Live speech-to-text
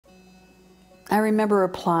I remember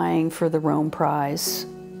applying for the Rome Prize,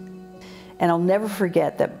 and I'll never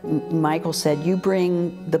forget that Michael said, you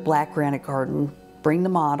bring the black granite garden, bring the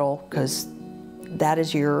model, because that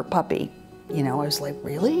is your puppy. You know, I was like,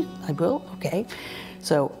 really? I will? Okay.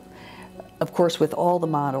 So, of course, with all the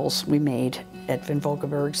models we made at Van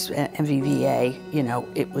Valkenburg's MVVA, you know,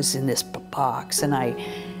 it was in this box, and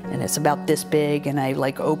it's about this big, and I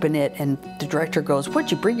like open it, and the director goes,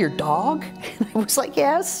 "What'd you bring your dog?" And I was like,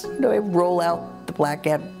 "Yes." You know, I roll out the black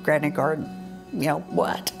granite garden. You know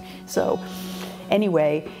what? So,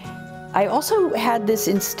 anyway, I also had this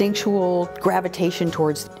instinctual gravitation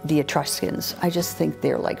towards the Etruscans. I just think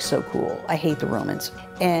they're like so cool. I hate the Romans,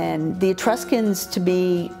 and the Etruscans to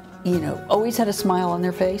me, you know, always had a smile on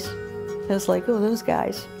their face. I was like, oh, those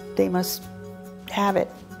guys, they must have it.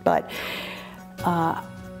 But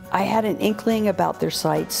I had an inkling about their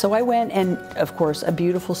sites. So I went, and of course, a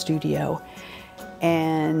beautiful studio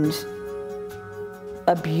and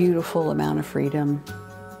a beautiful amount of freedom.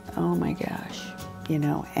 Oh my gosh, you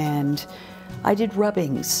know, and I did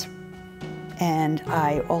rubbings. And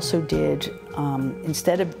I also did,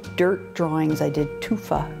 instead of dirt drawings, I did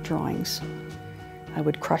tufa drawings. I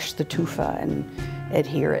would crush the tufa and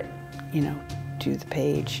adhere it, you know, to the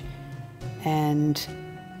page. And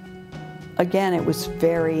again, it was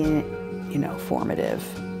very, you know, formative.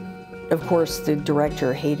 Of course, the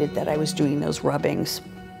director hated that I was doing those rubbings,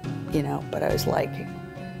 you know, but I was like,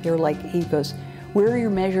 they were like, he goes, "Where are your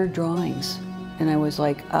measured drawings?" And I was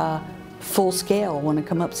like, full scale, want to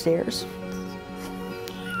come upstairs?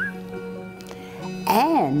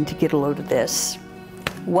 And to get a load of this,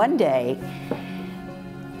 one day,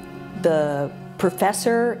 the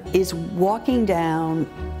professor is walking down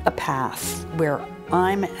a path where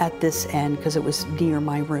I'm at this end because it was near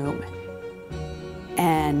my room.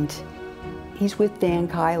 And he's with Dan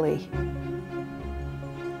Kiley.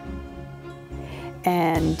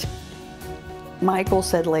 And Michael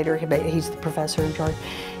said later, he's the professor in charge,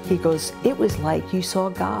 he goes, "It was like you saw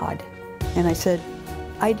God." And I said,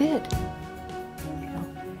 "I did." You know?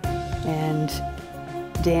 And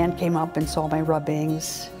Dan came up and saw my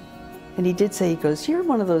rubbings. And he did say, he goes, "You're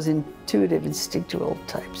one of those intuitive, instinctual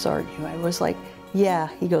types, aren't you?" I was like, "Yeah."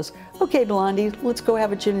 He goes, "Okay, Blondie, let's go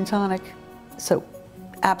have a gin and tonic." So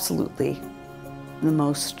absolutely the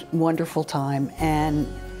most wonderful time. And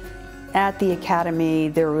at the Academy,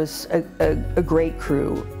 there was a great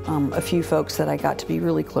crew, a few folks that I got to be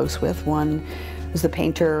really close with. One was the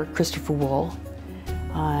painter, Christopher Wool,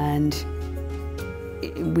 and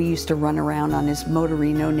we used to run around on his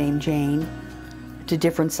motorino named Jane to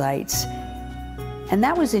different sites. And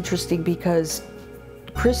that was interesting because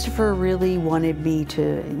Christopher really wanted me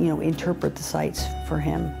to, you know, interpret the sites for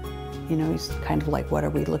him. You know, he's kind of like, what are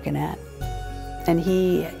we looking at? And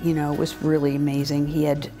he, you know, was really amazing. He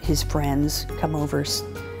had his friends come over,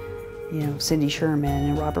 you know, Cindy Sherman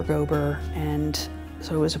and Robert Gober, and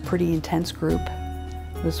so it was a pretty intense group.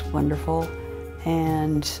 It was wonderful.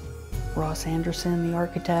 And Ross Anderson, the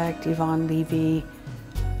architect, Yvonne Levy,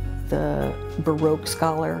 the Baroque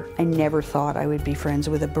scholar. I never thought I would be friends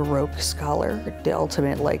with a Baroque scholar, the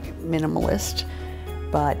ultimate like minimalist.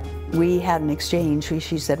 But we had an exchange.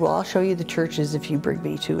 She said, "Well, I'll show you the churches if you bring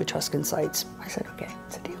me to Etruscan sites." I said, "Okay,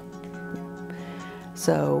 it's a deal."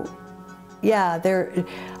 So, yeah,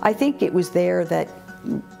 I think it was there that,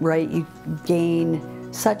 right, you gain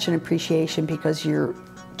such an appreciation because you're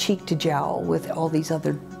cheek to jowl with all these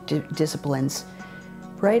other disciplines,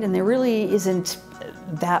 right? And there really isn't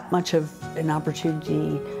that much of an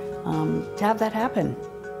opportunity to have that happen.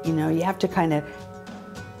 You know, you have to kind of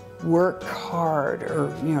work hard,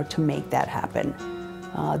 or you know, to make that happen.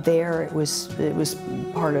 There, it was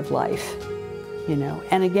part of life, you know.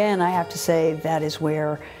 And again, I have to say that is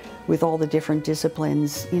where, with all the different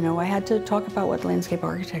disciplines, you know, I had to talk about what landscape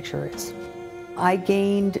architecture is. I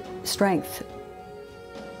gained strength,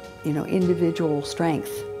 you know, individual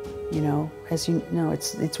strength. You know, as you know,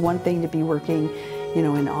 it's one thing to be working, you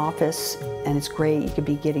know, in office, and it's great. You could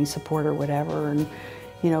be getting support or whatever, and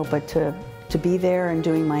you know, but to be there and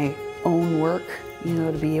doing my own work, you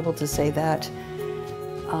know, to be able to say that,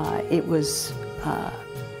 it was,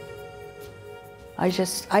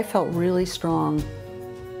 I felt really strong